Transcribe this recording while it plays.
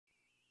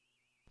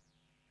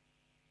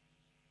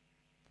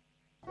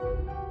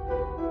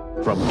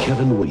From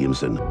Kevin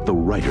Williamson, the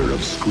writer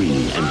of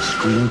Scream and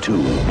Scream 2,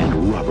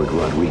 and Robert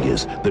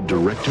Rodriguez, the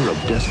director of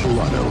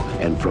Desperado,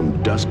 and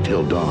From Dusk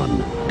Till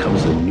Dawn,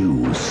 comes a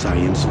new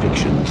science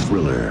fiction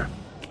thriller.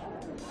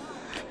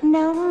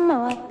 No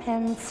more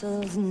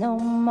pencils, no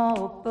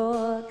more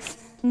books,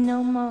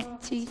 no more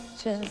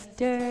teachers'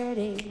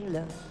 dirty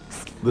looks.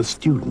 The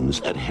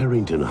students at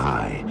Harrington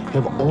High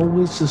have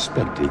always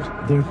suspected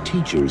their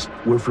teachers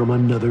were from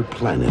another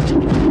planet.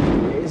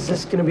 Is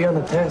this gonna be on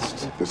the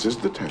test? This is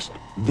the test.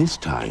 This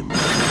time,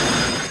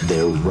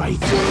 they're right.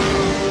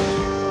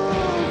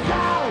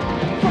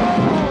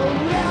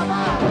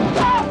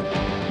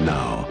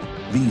 Now,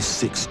 these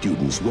 6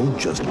 students won't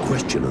just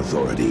question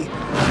authority.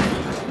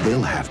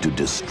 They'll have to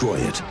destroy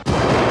it.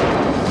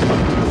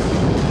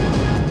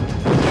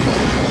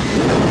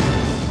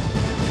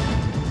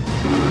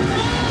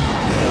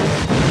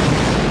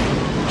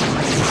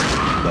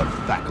 The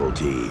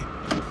faculty.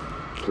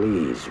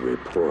 Please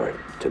report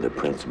to the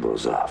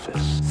principal's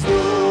office.